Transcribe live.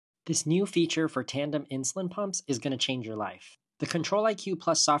This new feature for Tandem insulin pumps is going to change your life. The Control IQ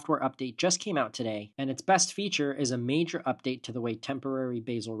Plus software update just came out today, and its best feature is a major update to the way temporary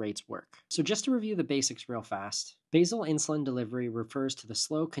basal rates work. So just to review the basics real fast, basal insulin delivery refers to the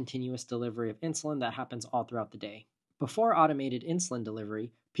slow, continuous delivery of insulin that happens all throughout the day. Before automated insulin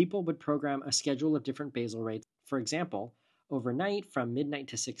delivery, people would program a schedule of different basal rates. For example, overnight from midnight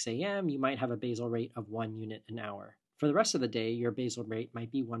to 6 a.m., you might have a basal rate of 1 unit an hour. For the rest of the day, your basal rate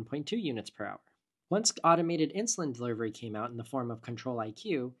might be 1.2 units per hour. Once automated insulin delivery came out in the form of Control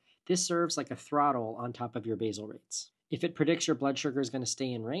IQ, this serves like a throttle on top of your basal rates. If it predicts your blood sugar is going to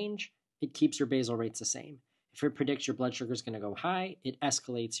stay in range, it keeps your basal rates the same. If it predicts your blood sugar is going to go high, it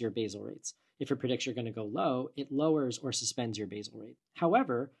escalates your basal rates. If it predicts you're going to go low, it lowers or suspends your basal rate.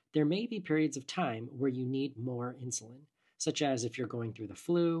 However, there may be periods of time where you need more insulin, such as if you're going through the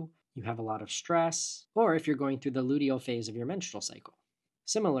flu, you have a lot of stress, or if you're going through the luteal phase of your menstrual cycle.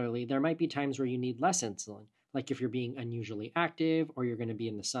 Similarly, there might be times where you need less insulin, like if you're being unusually active or you're going to be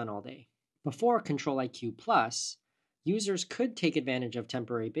in the sun all day. Before Control IQ Plus, users could take advantage of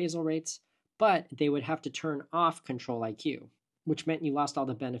temporary basal rates, but they would have to turn off Control IQ, which meant you lost all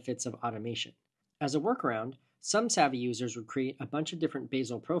the benefits of automation. As a workaround, some savvy users would create a bunch of different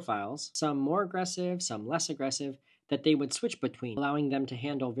basal profiles, some more aggressive, some less aggressive, that they would switch between, allowing them to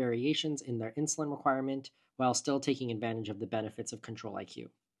handle variations in their insulin requirement while still taking advantage of the benefits of Control IQ.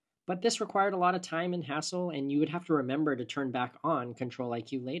 But this required a lot of time and hassle, and you would have to remember to turn back on Control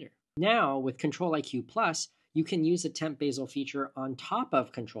IQ later. Now, with Control IQ Plus, you can use a temp basal feature on top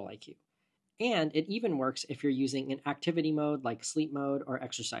of Control IQ. And it even works if you're using an activity mode like sleep mode or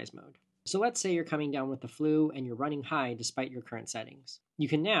exercise mode. So let's say you're coming down with the flu and you're running high despite your current settings. You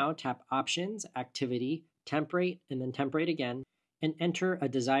can now tap Options, Activity, Temp Rate, and then Temp Rate again, and enter a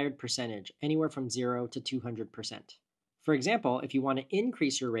desired percentage, anywhere from 0 to 200%. For example, if you want to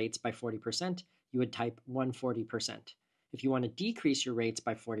increase your rates by 40%, you would type 140%. If you want to decrease your rates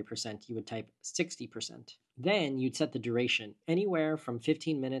by 40%, you would type 60%. Then you'd set the duration, anywhere from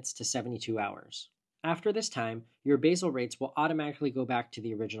 15 minutes to 72 hours. After this time, your basal rates will automatically go back to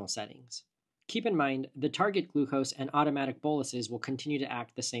the original settings. Keep in mind, the target glucose and automatic boluses will continue to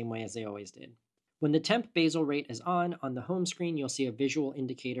act the same way as they always did. When the temp basal rate is on the home screen, you'll see a visual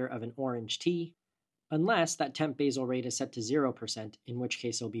indicator of an orange T, unless that temp basal rate is set to 0%, in which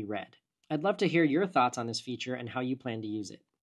case it'll be red. I'd love to hear your thoughts on this feature and how you plan to use it.